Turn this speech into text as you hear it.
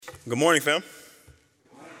Good morning, fam.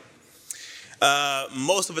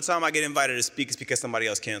 Most of the time I get invited to speak is because somebody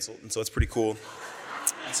else canceled, and so it's pretty cool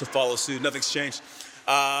to follow suit. Nothing's changed.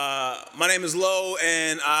 My name is Lo,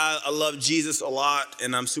 and I love Jesus a lot,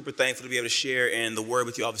 and I'm super thankful to be able to share in the Word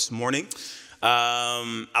with you all this morning.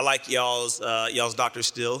 I like y'all's Dr.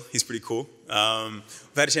 Still. He's pretty cool.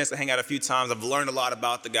 We've had a chance to hang out a few times. I've learned a lot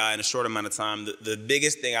about the guy in a short amount of time. The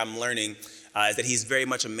biggest thing I'm learning is that he's very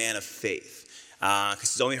much a man of faith.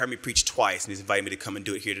 Because he's only heard me preach twice, and he's invited me to come and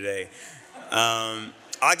do it here today. I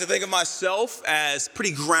like to think of myself as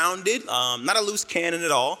pretty grounded, not a loose cannon at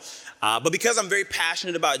all. But because I'm very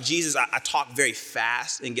passionate about Jesus, I talk very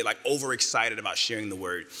fast and get overexcited about sharing the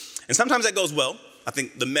word. And sometimes that goes well. I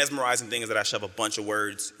think the mesmerizing thing is that I shove a bunch of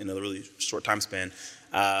words in a really short time span.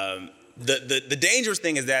 The dangerous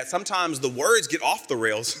thing is that sometimes the words get off the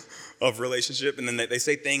rails of relationship, and then they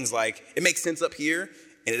say things like, it makes sense up here,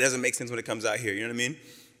 and it doesn't make sense when it comes out here. You know what I mean?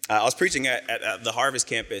 I was preaching at the Harvest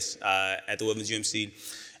campus at the Woodlands UMC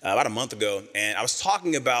about a month ago, and I was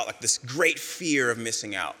talking about this great fear of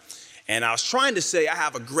missing out. And I was trying to say I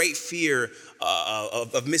have a great fear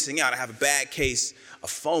of missing out. I have a bad case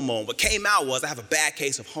of FOMO. What came out was I have a bad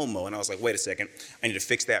case of homo. And I was like, wait a second, I need to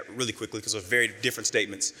fix that really quickly because those are very different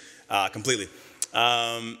statements completely.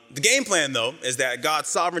 The game plan, though, is that God's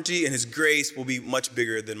sovereignty and his grace will be much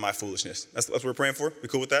bigger than my foolishness. That's what we're praying for. We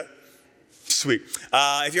cool with that? Sweet.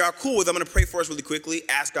 If you're all cool with it, I'm going to pray for us really quickly.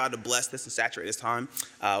 Ask God to bless this and saturate this time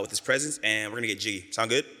with his presence. And we're going to get jiggy. Sound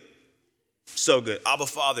good? So good. Abba,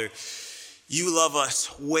 Father, you love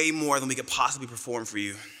us way more than we could possibly perform for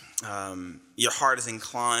you. Your heart is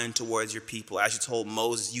inclined towards your people. As you told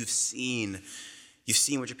Moses, you've seen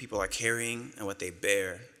what your people are carrying and what they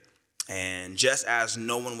bear. And just as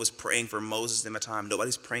no one was praying for Moses in my time,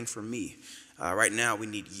 nobody's praying for me. Right now, we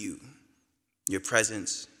need you, your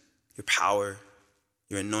presence, your power,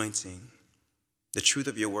 your anointing, the truth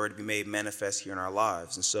of your word to be made manifest here in our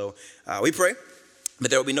lives. And so we pray that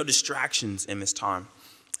there will be no distractions in this time.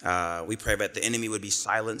 We pray that the enemy would be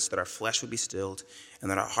silenced, that our flesh would be stilled, and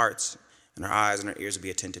that our hearts and our eyes and our ears would be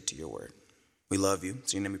attentive to your word. We love you.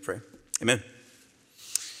 So in your name we pray. Amen.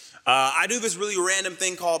 I do this really random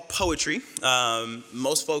thing called poetry.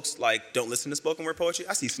 Most folks don't listen to spoken word poetry.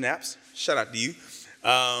 I see snaps. Shout out to you.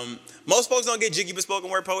 Most folks don't get jiggy with spoken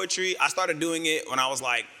word poetry. I started doing it when I was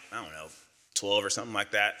 12 or something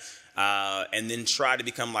like that, and then tried to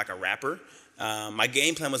become a rapper. My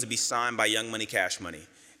game plan was to be signed by Young Money, Cash Money.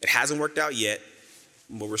 It hasn't worked out yet,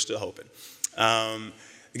 but we're still hoping.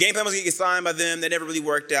 The game plan was to get signed by them. That never really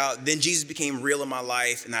worked out. Then Jesus became real in my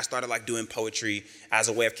life, and I started doing poetry as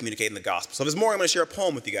a way of communicating the gospel. So this morning I'm going to share a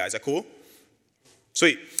poem with you guys. Is that cool?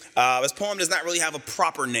 Sweet. This poem does not really have a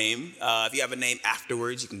proper name. If you have a name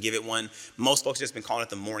afterwards, you can give it one. Most folks have just been calling it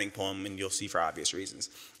the morning poem, and you'll see for obvious reasons.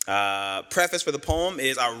 Preface for the poem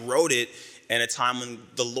is I wrote it in a time when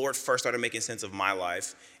the Lord first started making sense of my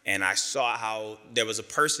life, and I saw how there was a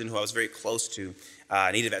person who I was very close to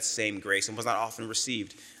needed that same grace and was not often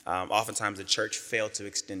received. Oftentimes the church failed to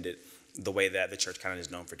extend it the way that the church kind of is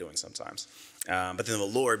known for doing sometimes. But then the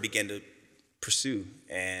Lord began to pursue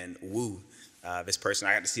and woo this person.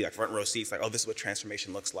 I got to see front row seats, this is what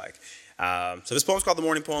transformation looks like. So this poem's called The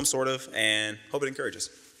Morning Poem, sort of, and hope it encourages.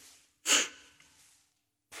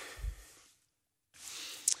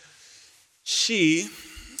 She's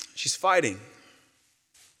fighting.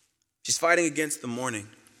 She's fighting against the morning.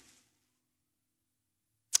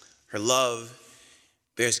 Her love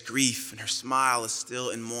bears grief, and her smile is still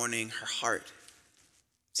in mourning. Her heart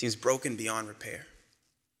seems broken beyond repair.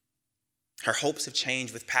 Her hopes have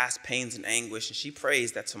changed with past pains and anguish, and she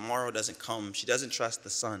prays that tomorrow doesn't come. She doesn't trust the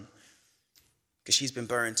sun because she's been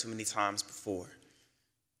burned too many times before.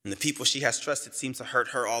 And the people she has trusted seem to hurt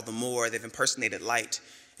her all the more. They've impersonated light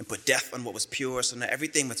and put death on what was pure, so now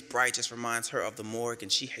everything that's bright just reminds her of the morgue,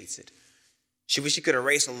 and she hates it. She wished she could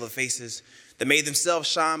erase all the faces that made themselves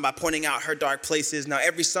shine by pointing out her dark places. Now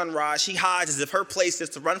every sunrise, she hides as if her place is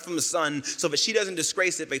to run from the sun so that she doesn't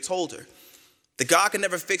disgrace it. They told her that God could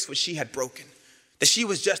never fix what she had broken, that she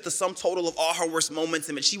was just the sum total of all her worst moments,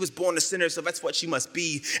 and that she was born a sinner, so that's what she must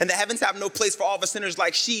be. And the heavens have no place for all the sinners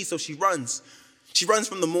like she, so she runs. She runs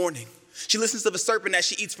from the morning. She listens to the serpent as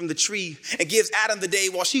she eats from the tree and gives Adam the day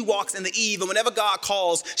while she walks in the eve. And whenever God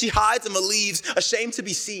calls, she hides and believes, ashamed to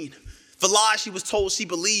be seen. The lie she was told she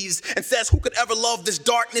believes and says, who could ever love this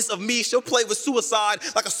darkness of me? She'll play with suicide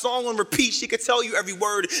like a song on repeat. She could tell you every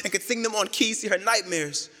word and could sing them on key. See, her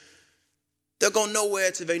nightmares, they'll go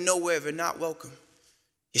nowhere till they know where they're not welcome.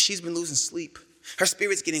 Yeah, she's been losing sleep. Her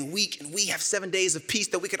spirit's getting weak, and we have 7 days of peace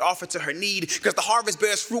that we could offer to her need, because the harvest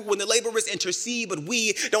bears fruit when the laborers intercede, but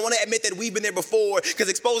we don't want to admit that we've been there before, because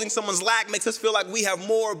exposing someone's lack makes us feel like we have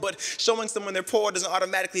more, but showing someone they're poor doesn't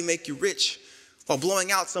automatically make you rich. While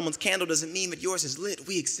blowing out someone's candle doesn't mean that yours is lit.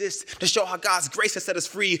 We exist to show how God's grace has set us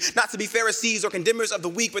free, not to be Pharisees or condemners of the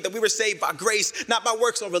weak, but that we were saved by grace, not by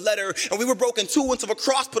works or a letter. And we were broken too until the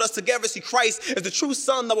cross put us together. See, Christ is the true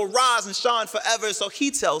sun that will rise and shine forever. So he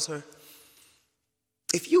tells her,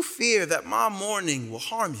 if you fear that my mourning will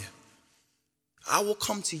harm you, I will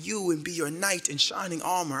come to you and be your knight in shining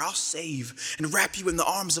armor. I'll save and wrap you in the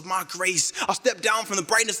arms of my grace. I'll step down from the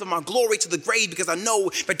brightness of my glory to the grave, because I know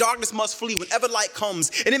that darkness must flee whenever light comes.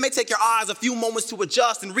 And it may take your eyes a few moments to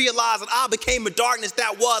adjust and realize that I became the darkness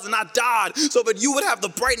that was, and I died so that you would have the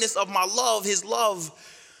brightness of my love. His love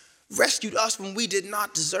rescued us when we did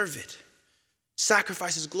not deserve it.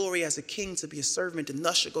 Sacrificed his glory as a king to be a servant, and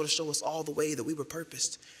thus should go to show us all the way that we were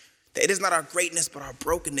purposed. That it is not our greatness, but our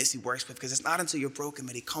brokenness he works with, because it's not until you're broken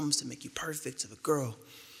that he comes to make you perfect. To the girl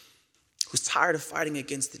who's tired of fighting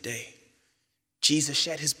against the day, Jesus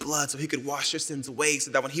shed his blood so he could wash your sins away, so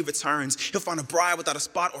that when he returns, he'll find a bride without a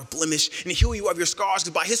spot or blemish and heal you of your scars,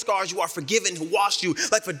 because by his scars you are forgiven, who washed you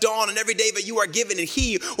like for dawn and every day that you are given, and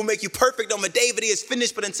he will make you perfect on the day that he is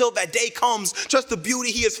finished. But until that day comes, trust the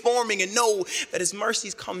beauty he is forming and know that his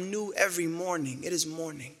mercies come new every morning. It is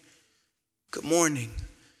morning. Good morning.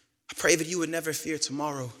 I pray that you would never fear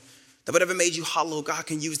tomorrow, that whatever made you hollow, God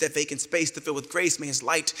can use that vacant space to fill with grace. May his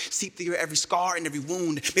light seep through every scar and every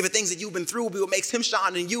wound. May the things that you've been through be what makes him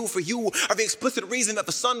shine in you. For you are the explicit reason that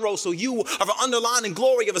the sun rose, so you are the underlying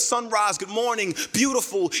glory of the sunrise. Good morning,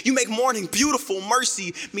 beautiful. You make morning beautiful.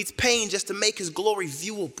 Mercy meets pain just to make his glory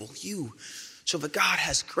viewable. You show that God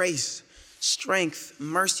has grace, strength,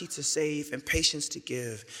 mercy to save, and patience to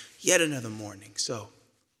give. Yet another morning. So,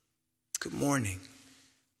 good morning.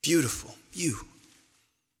 Beautiful, you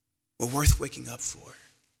were worth waking up for.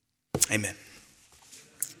 Amen.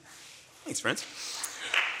 Thanks, friends.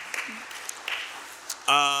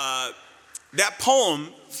 That poem,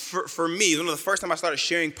 for me, is one of the first time I started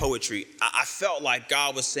sharing poetry. I felt like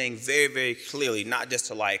God was saying very, very clearly, not just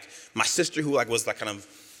to like my sister, who like was like kind of,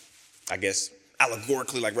 I guess,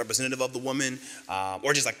 allegorically like representative of the woman,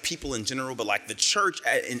 or just like people in general, but like the church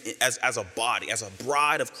as a body, as a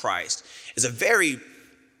bride of Christ, is a very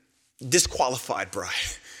disqualified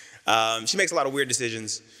bride. She makes a lot of weird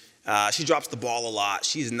decisions. She drops the ball a lot.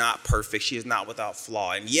 She's not perfect. She is not without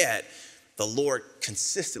flaw. And yet, the Lord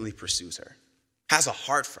consistently pursues her, has a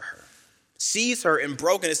heart for her, sees her in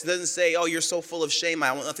brokenness. It doesn't say, oh, you're so full of shame,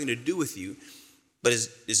 I want nothing to do with you, but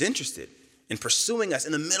is interested in pursuing us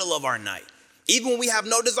in the middle of our night. Even when we have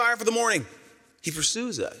no desire for the morning, he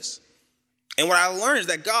pursues us. And what I learned is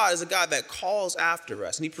that God is a God that calls after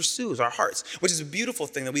us, and he pursues our hearts, which is a beautiful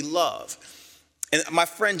thing that we love. And my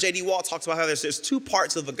friend J.D. Wall talks about how there's two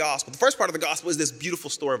parts of the gospel. The first part of the gospel is this beautiful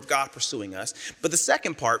story of God pursuing us. But the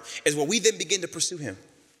second part is where we then begin to pursue him,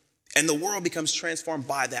 and the world becomes transformed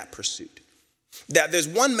by that pursuit. That there's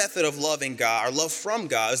one method of loving God, or love from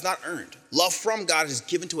God, is not earned. Love from God is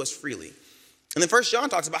given to us freely. And then 1 John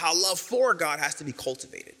talks about how love for God has to be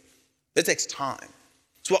cultivated. It takes time.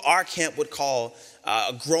 It's what our camp would call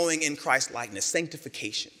growing in Christ likeness,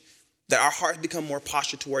 sanctification, that our hearts become more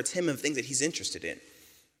postured towards him and things that he's interested in.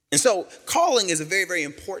 And so calling is a very, very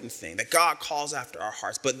important thing, that God calls after our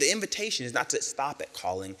hearts. But the invitation is not to stop at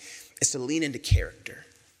calling, it's to lean into character.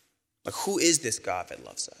 Like, who is this God that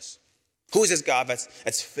loves us? Who is this God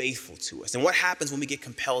that's faithful to us? And what happens when we get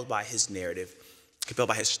compelled by his narrative, compelled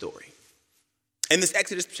by his story? In this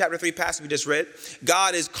Exodus chapter 3 passage we just read,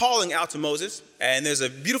 God is calling out to Moses, and there's a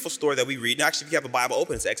beautiful story that we read. And actually, if you have a Bible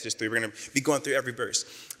open, it's Exodus 3. We're going to be going through every verse.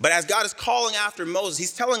 But as God is calling after Moses,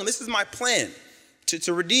 he's telling him, this is my plan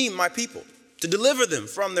to redeem my people, to deliver them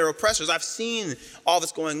from their oppressors. I've seen all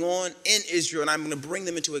that's going on in Israel, and I'm going to bring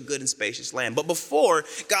them into a good and spacious land. But before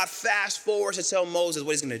God fast forwards to tell Moses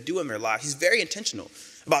what he's going to do in their life, he's very intentional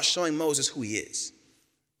about showing Moses who he is.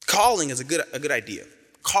 Calling is a good idea.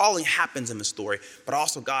 Calling happens in the story, but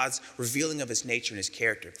also God's revealing of his nature and his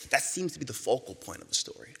character. That seems to be the focal point of the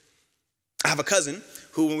story. I have a cousin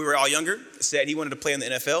who, when we were all younger, said he wanted to play in the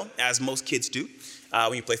NFL, as most kids do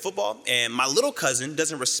when you play football. And my little cousin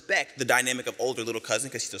doesn't respect the dynamic of older little cousin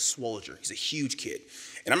because he's a swolger. He's a huge kid.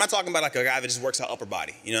 And I'm not talking about like a guy that just works out upper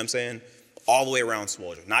body. You know what I'm saying? All the way around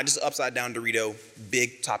swolger. Not just upside down Dorito,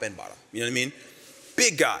 big top and bottom. You know what I mean?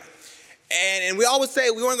 Big guy. And we always say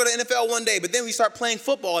we want to go to NFL one day, but then we start playing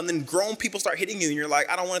football and then grown people start hitting you and you're like,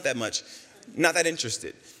 I don't want it that much. Not that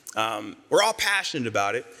interested. We're all passionate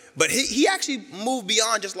about it, but he actually moved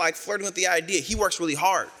beyond just like flirting with the idea. He works really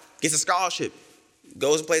hard, gets a scholarship,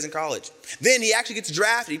 goes and plays in college. Then he actually gets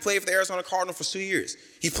drafted. He played for the Arizona Cardinals for 2 years.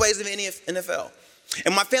 He plays in the NFL.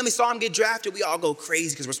 And my family saw him get drafted. We all go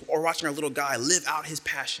crazy because we're watching our little guy live out his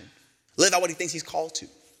passion, live out what he thinks he's called to.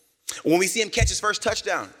 When we see him catch his first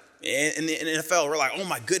touchdown in the NFL, we're like, oh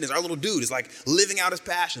my goodness, our little dude is like living out his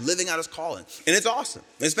passion, living out his calling. And it's awesome.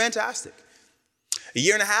 It's fantastic. A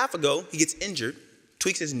year and a half ago, he gets injured,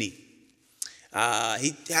 tweaks his knee.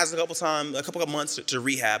 He has a couple of months to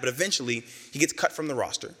rehab, but eventually he gets cut from the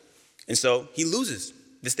roster. And so he loses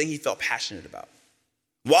this thing he felt passionate about.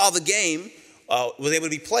 While the game was able to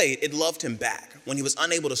be played, it loved him back. When he was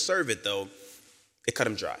unable to serve it, though, it cut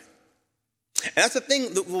him dry. And that's the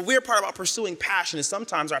thing, the weird part about pursuing passion is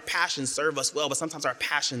sometimes our passions serve us well, but sometimes our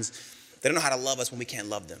passions, they don't know how to love us when we can't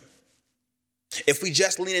love them. If we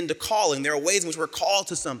just lean into calling, there are ways in which we're called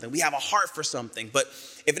to something. We have a heart for something, but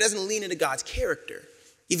if it doesn't lean into God's character,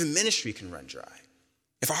 even ministry can run dry.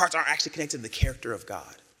 If our hearts aren't actually connected to the character of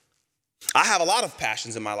God. I have a lot of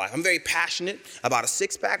passions in my life. I'm very passionate about a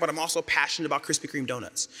six-pack, but I'm also passionate about Krispy Kreme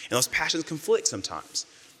donuts. And those passions conflict sometimes.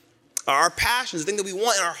 Our passions, the thing that we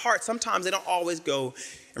want in our hearts, sometimes they don't always go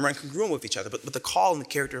and run congruent with each other, but the call and the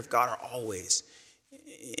character of God are always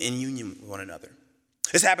in union with one another.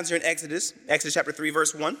 This happens here in Exodus chapter 3,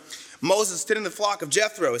 verse 1. Moses is sitting in the flock of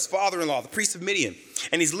Jethro, his father-in-law, the priest of Midian,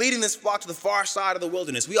 and he's leading this flock to the far side of the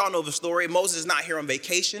wilderness. We all know the story. Moses is not here on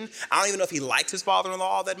vacation. I don't even know if he likes his father-in-law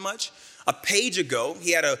all that much. A page ago,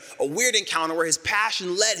 he had a weird encounter where his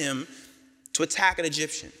passion led him to attack an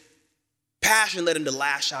Egyptian. Passion led him to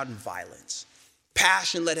lash out in violence.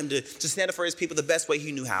 Passion led him to stand up for his people the best way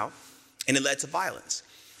he knew how, and it led to violence.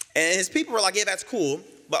 And his people were like, yeah, that's cool,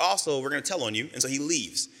 but also we're going to tell on you. And so he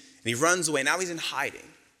leaves, and he runs away. Now he's in hiding.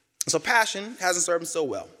 And so passion hasn't served him so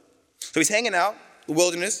well. So he's hanging out in the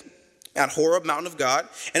wilderness at Horeb, mountain of God,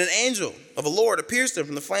 and an angel of the Lord appears to him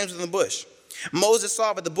from the flames within the bush. Moses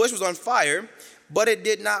saw that the bush was on fire, but it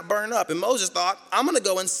did not burn up. And Moses thought, I'm going to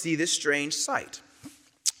go and see this strange sight,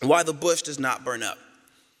 why the bush does not burn up.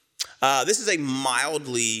 This is a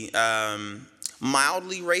mildly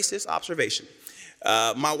racist observation.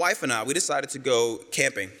 My wife and I, we decided to go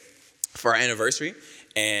camping for our anniversary,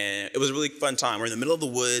 and it was a really fun time. We're in the middle of the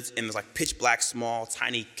woods, and there's like pitch black, small,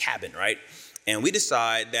 tiny cabin, right? And we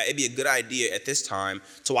decide that it'd be a good idea at this time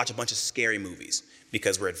to watch a bunch of scary movies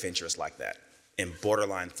because we're adventurous like that and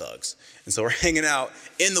borderline thugs. And so we're hanging out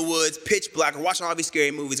in the woods, pitch black, we're watching all these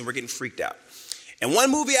scary movies, and we're getting freaked out. And one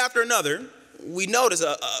movie after another, we notice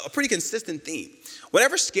a pretty consistent theme.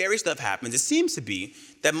 Whenever scary stuff happens, it seems to be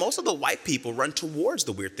that most of the white people run towards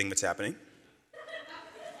the weird thing that's happening.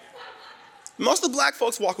 Most of the black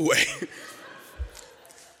folks walk away.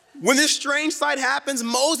 When this strange sight happens,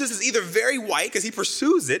 Moses is either very white because he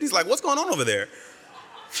pursues it. He's like, what's going on over there?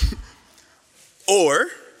 Or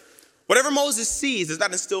whatever Moses sees does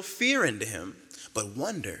not instill fear into him, but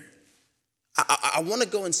wonder. I want to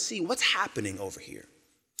go and see what's happening over here.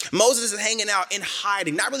 Moses is hanging out in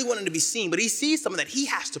hiding, not really wanting to be seen, but he sees something that he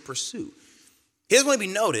has to pursue. He doesn't want to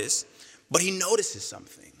be noticed, but he notices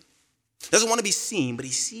something. Doesn't want to be seen, but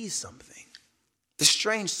he sees something. The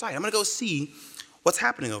strange sight. I'm going to go see what's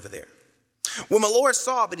happening over there. When the Lord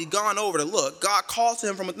saw that he'd gone over to look, God called to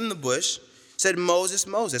him from within the bush, said, Moses,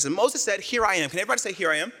 Moses. And Moses said, here I am. Can everybody say,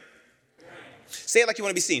 here I am? Say it like you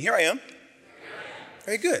want to be seen. Here I am.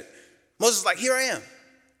 Very good. Moses is like, here I am.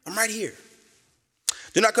 I'm right here.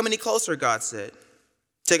 Do not come any closer, God said.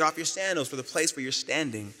 Take off your sandals, for the place where you're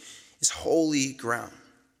standing is holy ground.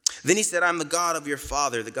 Then he said, I'm the God of your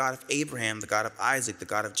father, the God of Abraham, the God of Isaac, the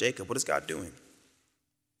God of Jacob. What is God doing?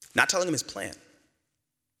 Not telling him his plan,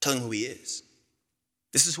 telling him who he is.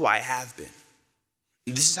 This is who I have been.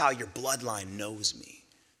 This is how your bloodline knows me.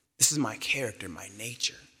 This is my character, my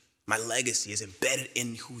nature. My legacy is embedded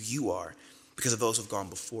in who you are because of those who have gone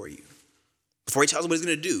before you. Before he tells him what he's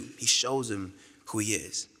going to do, he shows him who he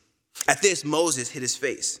is. At this, Moses hid his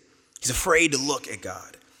face. He's afraid to look at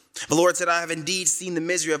God. The Lord said, I have indeed seen the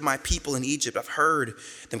misery of my people in Egypt. I've heard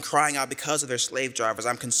them crying out because of their slave drivers.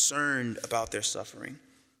 I'm concerned about their suffering.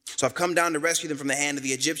 So I've come down to rescue them from the hand of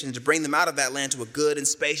the Egyptians, to bring them out of that land to a good and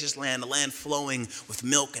spacious land, a land flowing with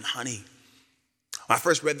milk and honey. When I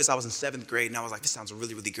first read this, I was in 7th grade, and I was like, this sounds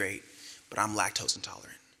really, really great, but I'm lactose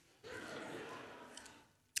intolerant.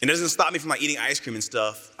 It doesn't stop me from like eating ice cream and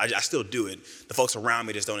stuff. I still do it. The folks around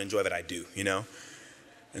me just don't enjoy that I do, you know?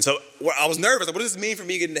 And so I was nervous. Like, what does this mean for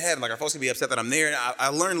me getting to heaven? Like, are folks going to be upset that I'm there? And I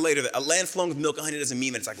learned later that a land flowing with milk and honey doesn't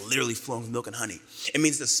mean that it's like literally flowing with milk and honey. It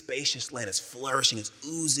means it's a spacious land. It's flourishing. It's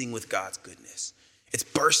oozing with God's goodness. It's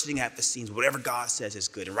bursting at the seams. Whatever God says is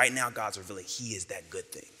good. And right now, God's revealing he is that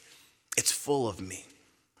good thing. It's full of me.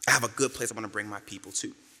 I have a good place I want to bring my people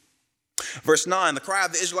to. Verse 9, the cry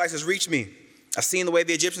of the Israelites has reached me. I've seen the way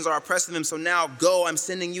the Egyptians are oppressing them, so now go, I'm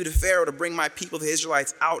sending you to Pharaoh to bring my people, the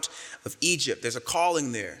Israelites, out of Egypt. There's a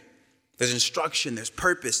calling there. There's instruction, there's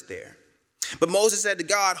purpose there. But Moses said to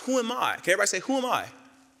God, who am I? Can everybody say, who am I?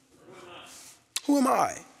 Who am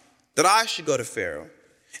I that I should go to Pharaoh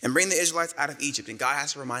and bring the Israelites out of Egypt? And God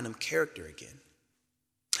has to remind them character again.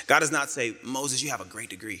 God does not say, Moses, you have a great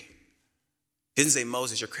degree. He didn't say,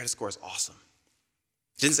 Moses, your credit score is awesome.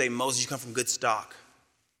 He didn't say, Moses, you come from good stock.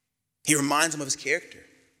 He reminds him of his character.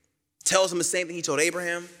 Tells him the same thing he told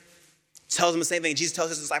Abraham. Tells him the same thing Jesus tells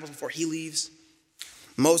his disciples before he leaves.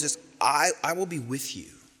 Moses, I will be with you.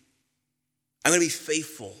 I'm going to be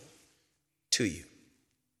faithful to you.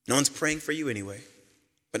 No one's praying for you anyway.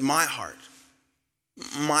 But my heart,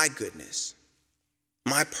 my goodness,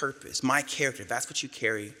 my purpose, my character, that's what you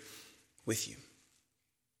carry with you.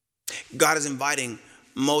 God is inviting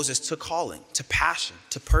Moses to calling, to passion,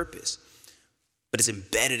 to purpose, but it's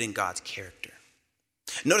embedded in God's character.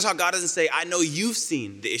 Notice how God doesn't say, I know you've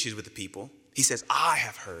seen the issues with the people. He says, I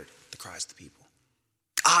have heard the cries of the people.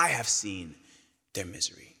 I have seen their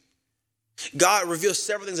misery. God reveals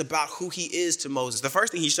several things about who he is to Moses. The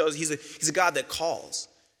first thing he shows, he's a God that calls.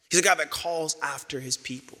 He's a God that calls after his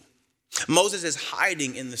people. Moses is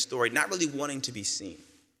hiding in the story, not really wanting to be seen.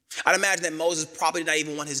 I'd imagine that Moses probably did not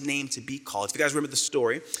even want his name to be called. If you guys remember the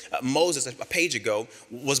story, Moses, a page ago,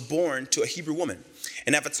 was born to a Hebrew woman.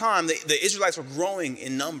 And at the time, the Israelites were growing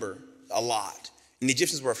in number a lot. And the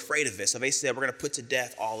Egyptians were afraid of it. So they said, we're going to put to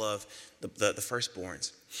death all of the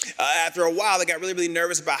firstborns. After a while, they got really, really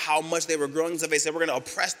nervous about how much they were growing. So they said, we're going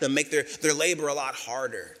to oppress them, make their labor a lot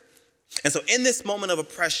harder. And so in this moment of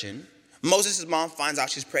oppression, Moses' mom finds out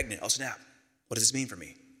she's pregnant. Oh, snap. What does this mean for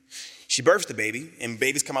me? She births the baby, and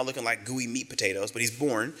babies come out looking like gooey meat potatoes, but he's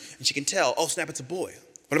born, and she can tell, oh, snap, it's a boy.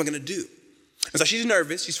 What am I going to do? And so she's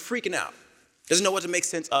nervous. She's freaking out. Doesn't know what to make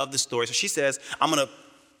sense of the story. So she says, I'm going to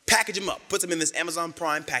package him up, puts him in this Amazon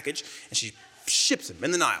Prime package, and she ships him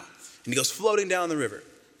in the Nile. And he goes floating down the river.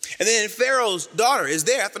 And then Pharaoh's daughter is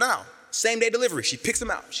there at the Nile. Same day delivery. She picks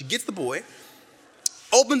him out. She gets the boy,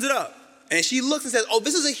 opens it up, and she looks and says, oh,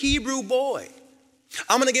 this is a Hebrew boy.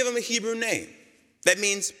 I'm going to give him a Hebrew name. That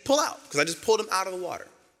means pull out, because I just pulled him out of the water.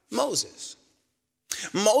 Moses.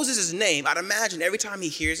 Moses' name, I'd imagine every time he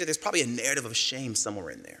hears it, there's probably a narrative of shame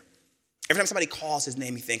somewhere in there. Every time somebody calls his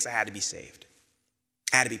name, he thinks, I had to be saved.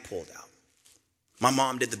 I had to be pulled out. My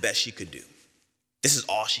mom did the best she could do. This is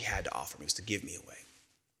all she had to offer me, was to give me away.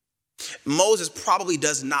 Moses probably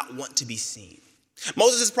does not want to be seen.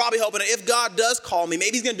 Moses is probably hoping that if God does call me,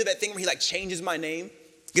 maybe he's going to do that thing where he changes my name,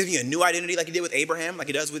 gives me a new identity like he did with Abraham, like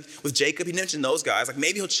he does with Jacob. He mentioned those guys.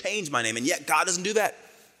 Maybe he'll change my name, and yet God doesn't do that.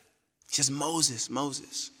 He says, Moses,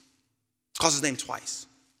 Moses. Calls his name twice.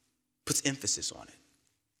 Puts emphasis on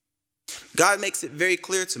it. God makes it very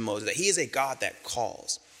clear to Moses that he is a God that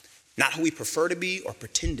calls. Not who we prefer to be or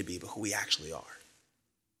pretend to be, but who we actually are.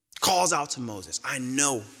 Calls out to Moses. I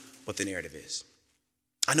know what the narrative is.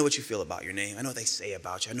 I know what you feel about your name. I know what they say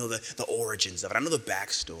about you. I know the origins of it. I know the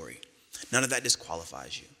backstory. None of that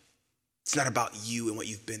disqualifies you. It's not about you and what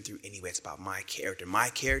you've been through anyway. It's about my character. My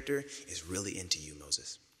character is really into you,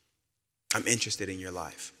 Moses. I'm interested in your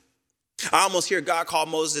life. I almost hear God call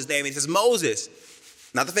Moses his name, and he says, Moses.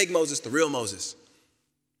 Not the fake Moses, the real Moses.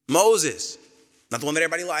 Moses. Not the one that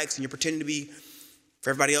everybody likes and you're pretending to be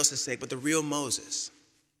for everybody else's sake, but the real Moses.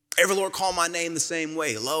 Every Lord call my name the same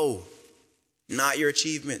way. Lo, not your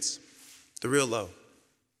achievements. The real Lo.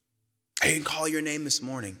 I didn't call your name this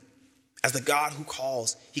morning. As the God who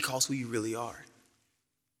calls, he calls who you really are.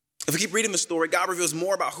 If we keep reading the story, God reveals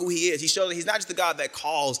more about who he is. He shows that he's not just the God that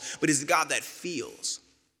calls, but he's the God that feels.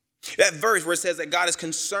 That verse where it says that God is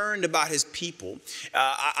concerned about his people.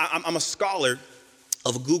 I'm a scholar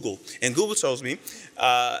of Google, and Google tells me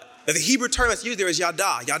that the Hebrew term that's used there is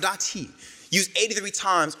yada, yadati, used 83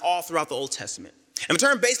 times all throughout the Old Testament. And the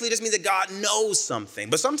term basically just means that God knows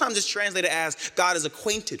something, but sometimes it's translated as God is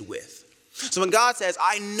acquainted with. So when God says,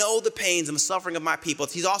 I know the pains and the suffering of my people,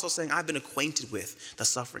 he's also saying, I've been acquainted with the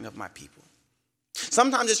suffering of my people.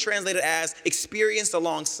 Sometimes it's translated as experienced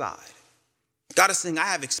alongside. God is saying, I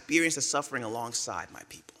have experienced the suffering alongside my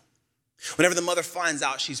people. Whenever the mother finds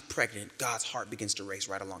out she's pregnant, God's heart begins to race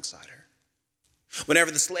right alongside her.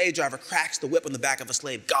 Whenever the slave driver cracks the whip on the back of a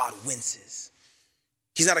slave, God winces.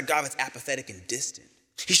 He's not a God that's apathetic and distant.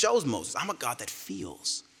 He shows Moses, I'm a God that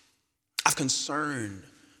feels. I have concern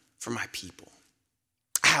for my people.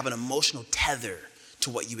 I have an emotional tether to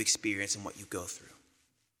what you experience and what you go through.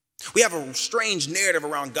 We have a strange narrative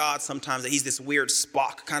around God sometimes that he's this weird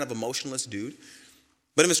Spock kind of emotionless dude.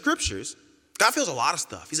 But in the scriptures, God feels a lot of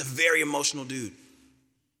stuff. He's a very emotional dude.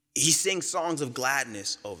 He sings songs of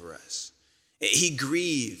gladness over us. He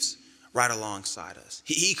grieves right alongside us.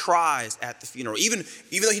 He cries at the funeral, even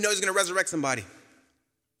though he knows he's going to resurrect somebody.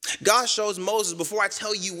 God shows Moses, before I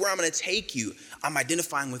tell you where I'm going to take you, I'm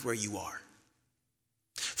identifying with where you are.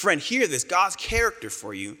 Friend, hear this. God's character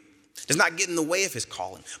for you does not get in the way of his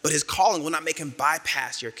calling, but his calling will not make him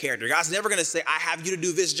bypass your character. God's never going to say, I have you to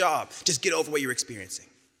do this job. Just get over what you're experiencing.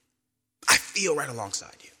 I feel right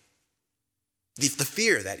alongside you. The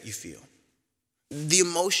fear that you feel, the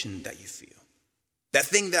emotion that you feel, that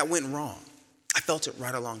thing that went wrong, I felt it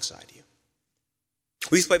right alongside you.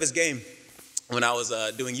 We used to play this game when I was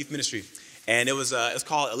doing youth ministry, and it was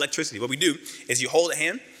called electricity. What we do is you hold a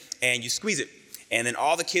hand and you squeeze it, and then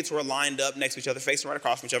all the kids who are lined up next to each other, facing right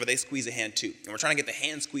across from each other, they squeeze a hand too. And we're trying to get the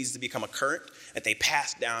hand squeezes to become a current that they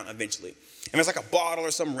pass down eventually. And there's like a bottle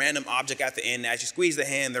or some random object at the end. As you squeeze the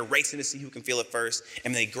hand, they're racing to see who can feel it first,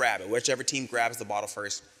 and they grab it. Whichever team grabs the bottle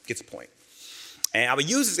first gets a point. And I would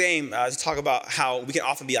use this game to talk about how we can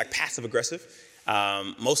often be like passive aggressive.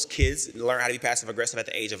 Most kids learn how to be passive aggressive at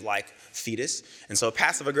the age of like fetus. And so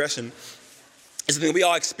passive aggression is something we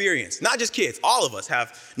all experience. Not just kids. All of us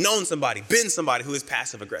have known somebody, been somebody who is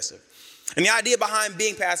passive aggressive. And the idea behind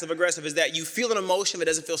being passive aggressive is that you feel an emotion that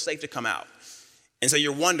doesn't feel safe to come out. And so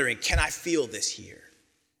you're wondering, can I feel this here?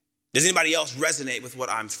 Does anybody else resonate with what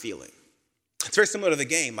I'm feeling? It's very similar to the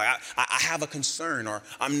game. Like I have a concern, or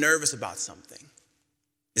I'm nervous about something.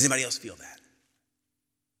 Does anybody else feel that?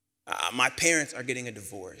 My parents are getting a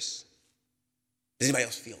divorce. Does anybody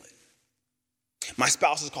else feel it? My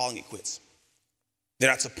spouse is calling it quits. They're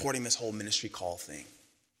not supporting this whole ministry call thing.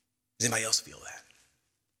 Does anybody else feel that?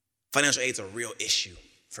 Financial aid's a real issue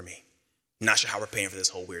for me. I'm not sure how we're paying for this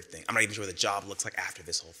whole weird thing. I'm not even sure what the job looks like after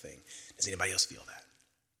this whole thing. Does anybody else feel that?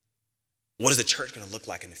 What is the church going to look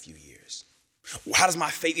like in a few years? How does my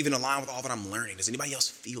faith even align with all that I'm learning? Does anybody else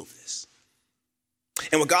feel this?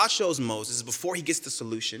 And what God shows Moses is before he gets the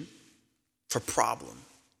solution for problem,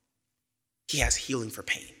 he has healing for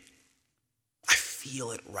pain. I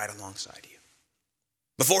feel it right alongside you.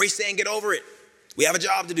 Before he's saying, get over it, we have a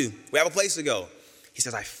job to do, we have a place to go, he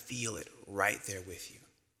says, I feel it right there with you.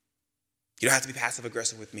 You don't have to be passive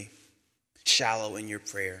aggressive with me, shallow in your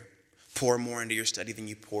prayer, pour more into your study than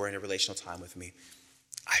you pour into relational time with me.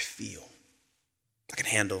 I feel I can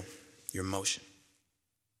handle your emotion.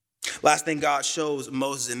 Last thing God shows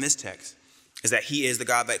Moses in this text is that he is the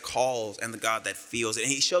God that calls and the God that feels. And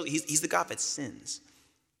he shows he's the God that sins.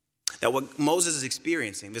 That what Moses is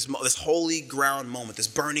experiencing, this holy ground moment, this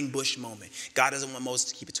burning bush moment, God doesn't want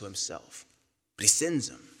Moses to keep it to himself, but he sends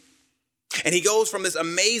him. And he goes from this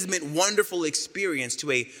amazement, wonderful experience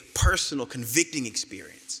to a personal, convicting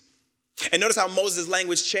experience. And notice how Moses'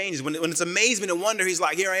 language changes. When it's amazement and wonder, he's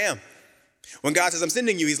like, here I am. When God says, I'm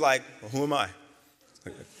sending you, he's like, well, who am I?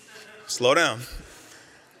 Slow down.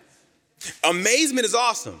 Amazement is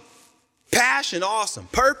awesome. Passion, awesome.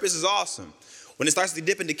 Purpose is awesome. When it starts to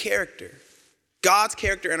dip into character, God's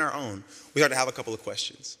character and our own, we start to have a couple of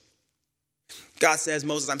questions. God says,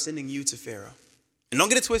 Moses, I'm sending you to Pharaoh. And don't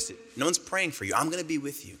get it twisted. No one's praying for you. I'm going to be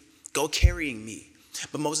with you. Go carrying me.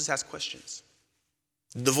 But Moses has questions.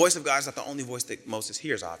 The voice of God is not the only voice that Moses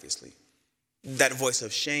hears, obviously. That voice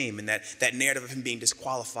of shame and that narrative of him being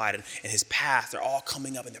disqualified and his past, they're all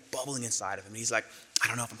coming up and they're bubbling inside of him. And he's like, I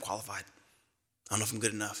don't know if I'm qualified. I don't know if I'm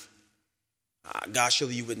good enough. God,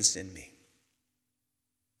 surely you wouldn't send me.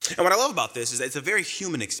 And what I love about this is that it's a very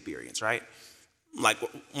human experience, right? Like,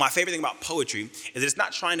 my favorite thing about poetry is that it's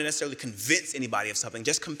not trying to necessarily convince anybody of something,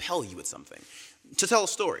 just compel you with something. To tell a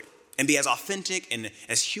story and be as authentic and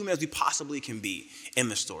as human as we possibly can be in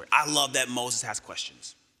the story. I love that Moses has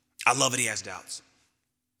questions. I love that he has doubts.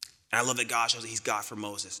 And I love that God shows that he's God for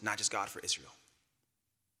Moses, not just God for Israel.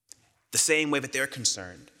 The same way that they're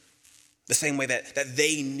concerned, the same way that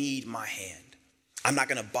they need my hand. I'm not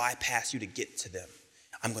going to bypass you to get to them.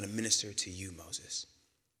 I'm going to minister to you, Moses.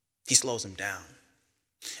 He slows him down.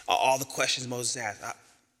 All the questions Moses asks,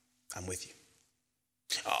 I'm with you.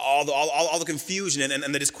 All the confusion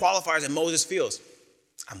and the disqualifiers that Moses feels,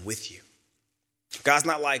 I'm with you. God's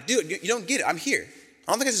not like, dude, you don't get it. I'm here.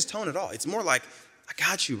 I don't think it's his tone at all. It's more like, I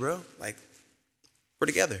got you, bro. Like, we're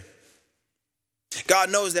together.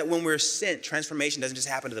 God knows that when we're sent, transformation doesn't just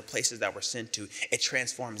happen to the places that we're sent to. It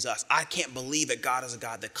transforms us. I can't believe that God is a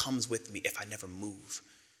God that comes with me if I never move.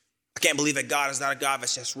 I can't believe that God is not a God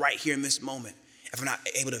that's just right here in this moment if I'm not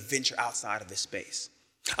able to venture outside of this space.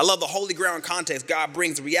 I love the holy ground context. God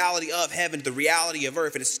brings the reality of heaven to the reality of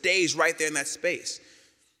earth, and it stays right there in that space.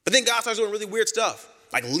 But then God starts doing really weird stuff,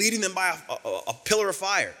 like leading them by a pillar of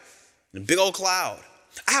fire and a big old cloud.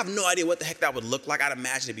 I have no idea what the heck that would look like. I'd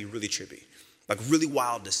imagine it'd be really trippy. like really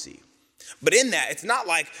wild to see. But in that, it's not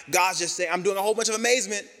like God's just saying, I'm doing a whole bunch of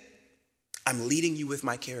amazement. I'm leading you with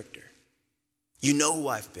my character. You know who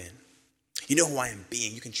I've been. You know who I am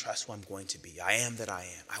being. You can trust who I'm going to be. I am that I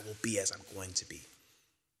am. I will be as I'm going to be.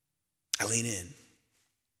 I lean in.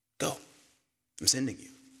 Go. I'm sending you.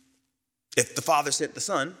 If the Father sent the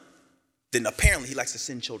Son, then apparently he likes to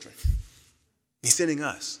send children. He's sending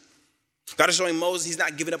us. God is showing Moses he's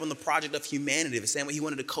not giving up on the project of humanity. The same way he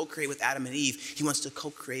wanted to co-create with Adam and Eve, he wants to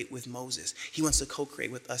co-create with Moses. He wants to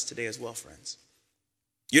co-create with us today as well, friends.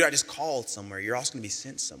 You're not just called somewhere. You're also going to be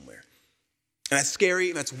sent somewhere. And that's scary,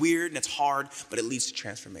 and that's weird, and that's hard, but it leads to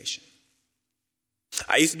transformation.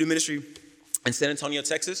 I used to do ministry in San Antonio,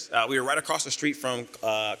 Texas. We were right across the street from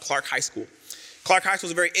Clark High School. Clark High School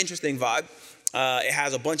is a very interesting vibe. It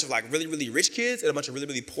has a bunch of like really, really rich kids and a bunch of really,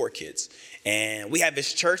 really poor kids. And we had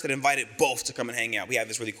this church that invited both to come and hang out. We had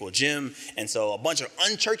this really cool gym. And so a bunch of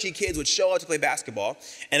unchurchy kids would show up to play basketball.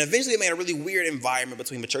 And eventually it made a really weird environment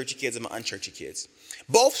between the churchy kids and the unchurchy kids.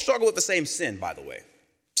 Both struggle with the same sin, by the way.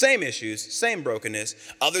 Same issues, same brokenness.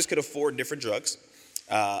 Others could afford different drugs.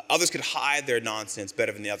 Others could hide their nonsense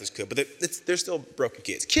better than the others could, but they're still broken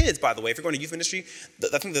kids. Kids, by the way, if you're going to youth ministry,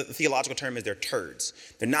 I think the theological term is they're turds.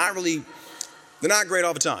 They're not great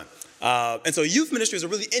all the time. And so youth ministry is a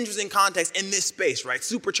really interesting context in this space, right?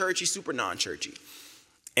 Super churchy, super non-churchy.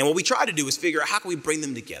 And what we tried to do is figure out how can we bring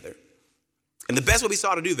them together. And the best way we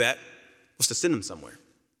saw to do that was to send them somewhere.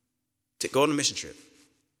 To go on a mission trip.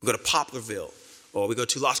 We go to Poplarville, or we go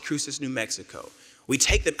to Las Cruces, New Mexico. We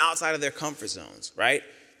take them outside of their comfort zones, right?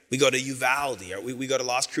 We go to Uvalde, or we go to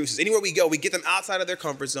Las Cruces. Anywhere we go, we get them outside of their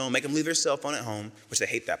comfort zone, make them leave their cell phone at home, which they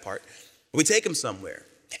hate that part. We take them somewhere.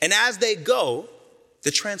 And as they go,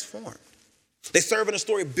 they're transformed. They serve in a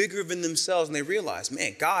story bigger than themselves, and they realize,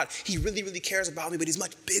 man, God, he really, really cares about me, but he's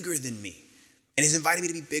much bigger than me. And he's inviting me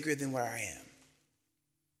to be bigger than where I am.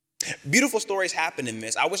 Beautiful stories happen in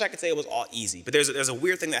this. I wish I could say it was all easy, but there's a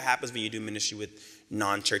weird thing that happens when you do ministry with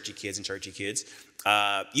non-churchy kids and churchy kids.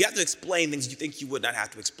 You have to explain things you think you would not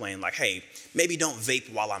have to explain, like, hey, maybe don't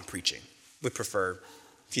vape while I'm preaching. We'd prefer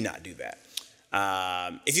if you not do that.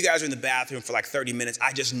 If you guys are in the bathroom for like 30 minutes,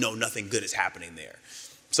 I just know nothing good is happening there.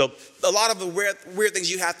 So a lot of the weird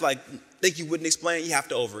things you have to like think you wouldn't explain, you have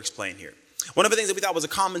to over-explain here. One of the things that we thought was a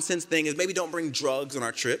common sense thing is maybe don't bring drugs on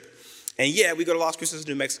our trip. And yeah, we go to Las Cruces,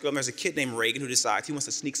 New Mexico, and there's a kid named Reagan who decides he wants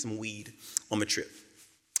to sneak some weed on the trip.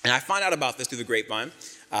 And I find out about this through the grapevine,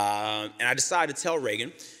 and I decide to tell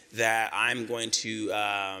Reagan that I'm going to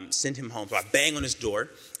send him home. So I bang on his door in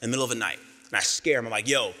the middle of the night, and I scare him. I'm like,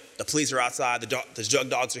 yo, the police are outside, the drug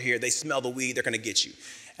dogs are here, they smell the weed, they're gonna get you.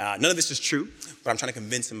 None of this is true, but I'm trying to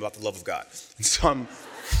convince him about the love of God. And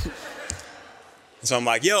so I'm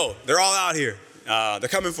like, yo, they're all out here. They're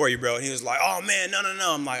coming for you, bro. And he was like, oh man, no.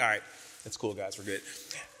 I'm like, all right. That's cool, guys. We're good.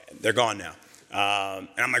 They're gone now. And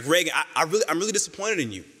I'm like, Reagan, I'm really disappointed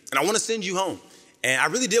in you. And I want to send you home. And I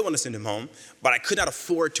really did want to send him home, but I could not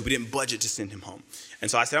afford to. We didn't budget to send him home.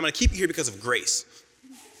 And so I said, I'm going to keep you here because of grace.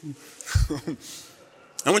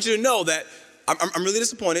 I want you to know that I'm really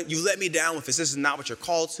disappointed. You let me down with this. This is not what you're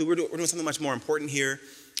called to. We're doing something much more important here.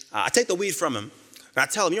 I take the weed from him, and I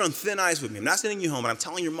tell him, you're on thin ice with me. I'm not sending you home, but I'm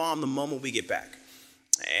telling your mom the moment we get back.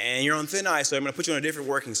 And you're on thin ice, so I'm going to put you on a different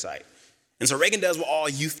working site. And so Reagan does what all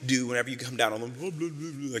youth do whenever you come down on them.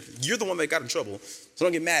 Like, you're the one that got in trouble, so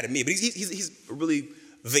don't get mad at me. But he's a really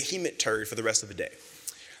vehement turd for the rest of the day.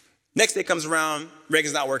 Next day comes around,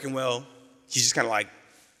 Reagan's not working well. He's just kind of like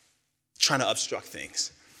trying to obstruct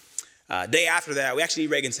things. Day after that, we actually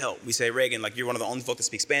need Reagan's help. We say, Reagan, like, you're one of the only folks that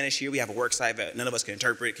speak Spanish here. We have a work site that none of us can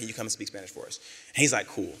interpret. Can you come and speak Spanish for us? And he's like,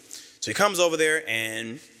 cool. So he comes over there,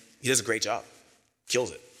 and he does a great job. Kills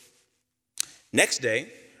it. Next day,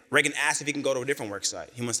 Reagan asks if he can go to a different work site.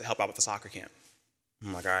 He wants to help out with the soccer camp.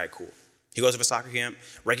 I'm like, all right, cool. He goes to the soccer camp.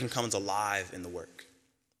 Reagan comes alive in the work.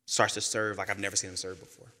 Starts to serve like I've never seen him serve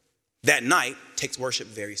before. That night, takes worship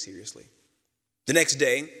very seriously. The next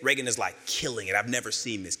day, Reagan is like killing it. I've never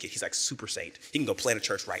seen this kid. He's like super saint. He can go play in a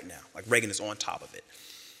church right now. Like Reagan is on top of it.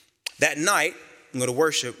 That night, we go to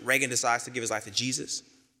worship. Reagan decides to give his life to Jesus.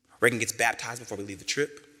 Reagan gets baptized before we leave the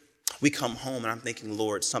trip. We come home, and I'm thinking,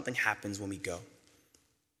 Lord, something happens when we go.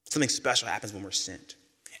 Something special happens when we're sent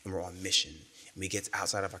and we're on mission and we get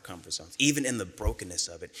outside of our comfort zones. Even in the brokenness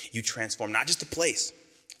of it, you transform not just the place.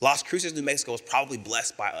 Las Cruces, New Mexico was probably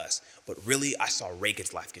blessed by us, but really I saw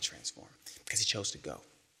Reagan's life get transformed because he chose to go.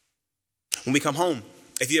 When we come home,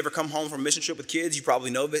 if you ever come home from a mission trip with kids, you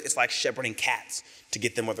probably know that it's like shepherding cats to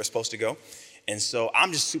get them where they're supposed to go. And so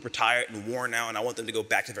I'm just super tired and worn out, and I want them to go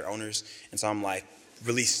back to their owners. And so I'm like,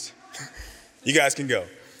 released. You guys can go.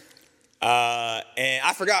 And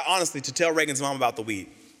I forgot, honestly, to tell Reagan's mom about the weed.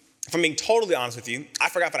 If I'm being totally honest with you, I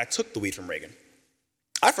forgot that I took the weed from Reagan.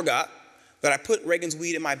 I forgot that I put Reagan's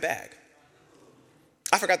weed in my bag.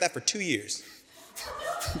 I forgot that for 2 years.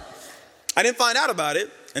 I didn't find out about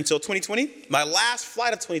it until 2020, my last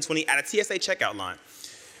flight of 2020 at a TSA checkout line.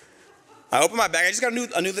 I opened my bag. I just got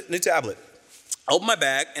a new tablet. I open my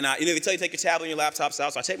bag, and they tell you to take your tablet and your laptops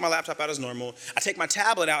out, so I take my laptop out as normal. I take my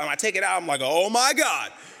tablet out, and when I take it out, I'm like, oh my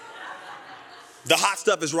God. The hot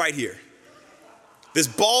stuff is right here. This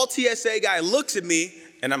bald TSA guy looks at me,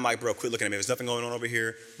 and I'm like, bro, quit looking at me. There's nothing going on over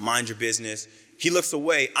here. Mind your business. He looks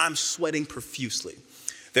away. I'm sweating profusely.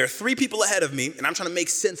 There are 3 people ahead of me, and I'm trying to make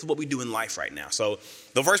sense of what we do in life right now. So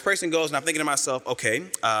the first person goes, and I'm thinking to myself, okay,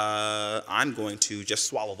 I'm going to just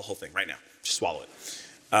swallow the whole thing right now. Just swallow it.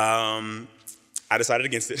 I decided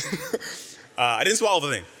against it. I didn't swallow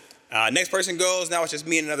the thing. Next person goes, now it's just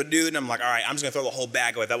me and another dude, and I'm like, all right, I'm just gonna throw the whole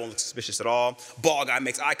bag away. That won't look suspicious at all. Ball guy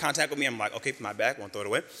makes eye contact with me. I'm like, okay, my bag, won't throw it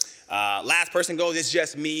away. Last person goes, it's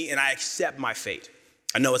just me, and I accept my fate.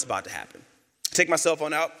 I know it's about to happen. I take my cell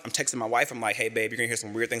phone out. I'm texting my wife. I'm like, hey, babe, you're gonna hear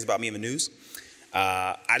some weird things about me in the news.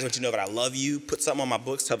 I just want you to know that I love you. Put something on my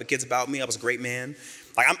books. Tell the kids about me. I was a great man.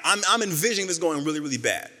 Like, I'm envisioning this going really, really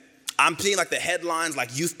bad. I'm seeing like the headlines,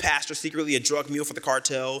 like youth pastor secretly a drug mule for the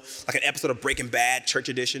cartel, like an episode of Breaking Bad, church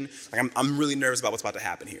edition. Like I'm really nervous about what's about to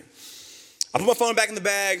happen here. I put my phone back in the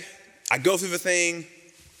bag. I go through the thing.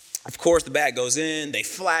 Of course, the bag goes in. They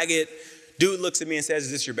flag it. Dude looks at me and says,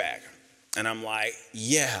 is this your bag? And I'm like,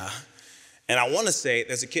 yeah. And I want to say,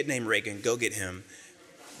 there's a kid named Reagan. Go get him.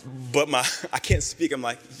 But I can't speak. I'm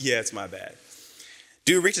like, yeah, it's my bag.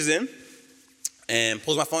 Dude reaches in and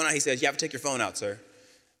pulls my phone out. He says, you have to take your phone out, sir.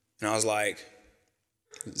 And I was like,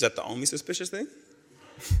 is that the only suspicious thing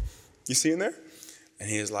you see in there? And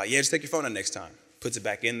he was like, yeah, just take your phone out next time. Puts it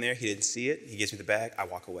back in there. He didn't see it. He gives me the bag. I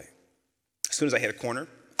walk away. As soon as I hit a corner,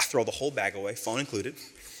 I throw the whole bag away, phone included.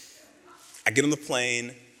 I get on the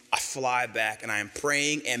plane. I fly back, and I am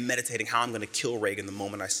praying and meditating how I'm going to kill Reagan the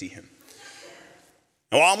moment I see him.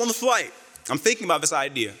 And while I'm on the flight, I'm thinking about this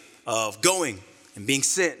idea of going and being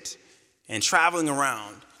sent and traveling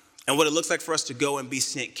around, and what it looks like for us to go and be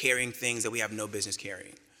sent carrying things that we have no business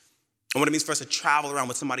carrying. And what it means for us to travel around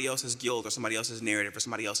with somebody else's guilt or somebody else's narrative or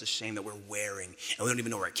somebody else's shame that we're wearing, and we don't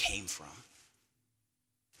even know where it came from.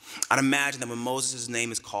 I'd imagine that when Moses'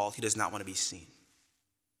 name is called, he does not want to be seen.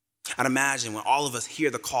 I'd imagine when all of us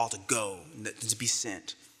hear the call to go, to be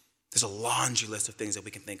sent, there's a laundry list of things that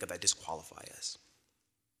we can think of that disqualify us.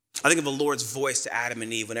 I think of the Lord's voice to Adam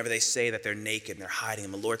and Eve whenever they say that they're naked and they're hiding,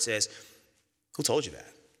 and the Lord says, who told you that?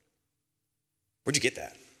 Where'd you get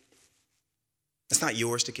that? That's not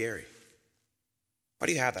yours to carry. Why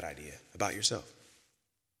do you have that idea about yourself?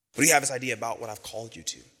 Why do you have this idea about what I've called you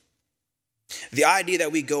to? The idea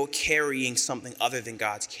that we go carrying something other than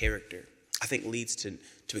God's character, I think leads to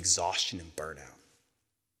exhaustion and burnout.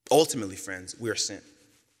 Ultimately, friends, we are sent.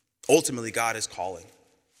 Ultimately, God is calling.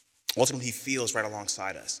 Ultimately, he feels right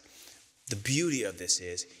alongside us. The beauty of this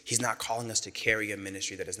is he's not calling us to carry a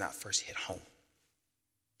ministry that does not first hit home.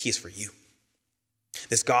 He is for you.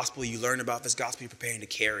 This gospel you learn about, this gospel you're preparing to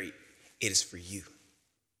carry, it is for you.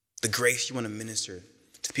 The grace you want to minister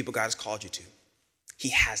to the people God has called you to, he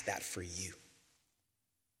has that for you.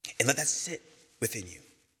 And let that sit within you.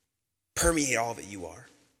 Permeate all that you are.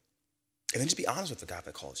 And then just be honest with the God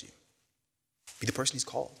that calls you. Be the person he's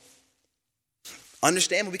called.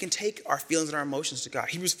 Understand when we can take our feelings and our emotions to God.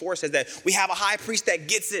 Hebrews 4 says that we have a high priest that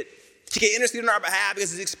gets it. He can intercede on our behalf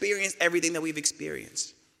because he's experienced everything that we've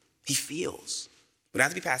experienced. He feels. We don't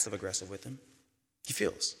have to be passive aggressive with him. He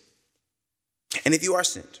feels. And if you are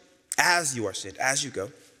sent, as you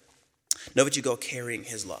go, know that you go carrying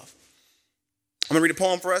his love. I'm going to read a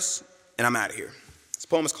poem for us, and I'm out of here. This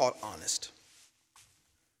poem is called Honest.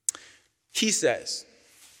 He says,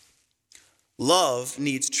 love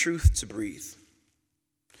needs truth to breathe.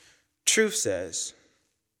 Truth says,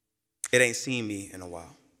 it ain't seen me in a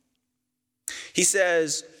while. He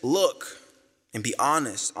says, look and be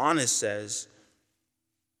honest. Honest says,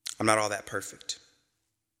 I'm not all that perfect.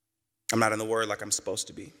 I'm not in the word like I'm supposed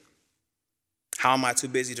to be. How am I too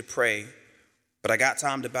busy to pray, but I got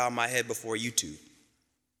time to bow my head before YouTube?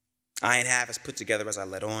 I ain't half as put together as I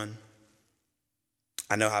let on.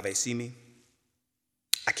 I know how they see me.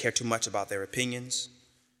 I care too much about their opinions.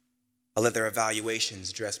 I let their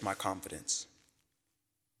evaluations dress my confidence.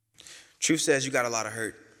 Truth says you got a lot of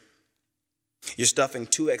hurt. You're stuffing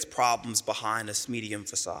 2x problems behind a medium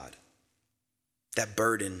facade. That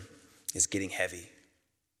burden is getting heavy.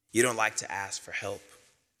 You don't like to ask for help.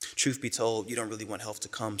 Truth be told, you don't really want help to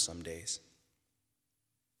come some days.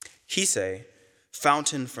 He say,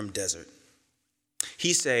 fountain from desert.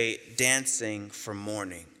 He say, dancing from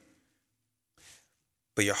morning,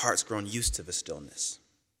 but your heart's grown used to the stillness.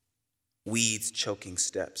 Weeds choking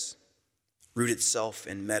steps, rooted self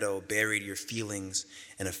in meadow, buried your feelings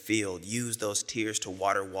in a field. Use those tears to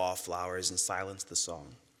water wallflowers and silence the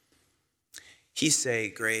song. He say,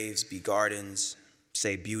 graves be gardens,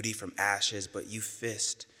 say beauty from ashes, but your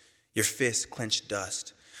fist clenched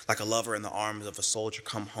dust, like a lover in the arms of a soldier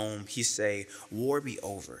come home. He say, war be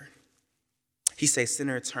over. He say,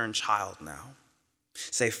 sinner turn child now.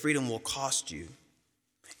 Say, freedom will cost you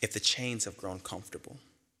if the chains have grown comfortable.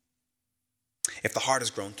 If the heart has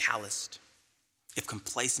grown calloused, if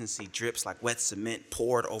complacency drips like wet cement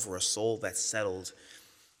poured over a soul that's settled,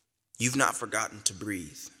 you've not forgotten to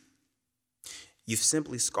breathe. You've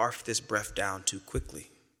simply scarfed this breath down too quickly.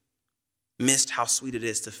 Missed how sweet it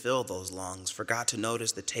is to fill those lungs, forgot to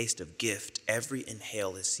notice the taste of gift every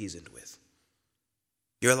inhale is seasoned with.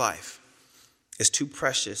 Your life is too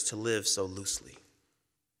precious to live so loosely.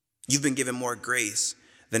 You've been given more grace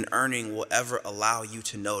than earning will ever allow you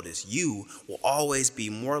to notice. You will always be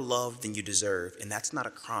more loved than you deserve, and that's not a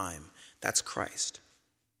crime, that's Christ.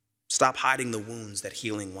 Stop hiding the wounds that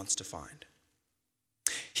healing wants to find.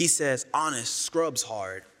 He says, honest scrubs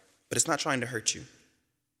hard, but it's not trying to hurt you.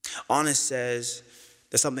 Honest says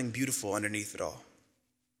there's something beautiful underneath it all.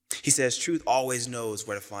 He says, truth always knows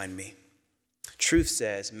where to find me. Truth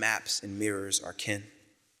says maps and mirrors are kin.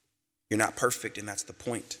 You're not perfect, and that's the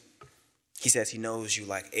point. He says he knows you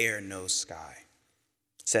like air knows sky.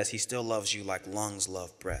 Says he still loves you like lungs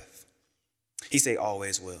love breath. He say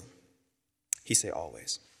always will. He say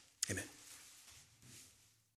always. Amen.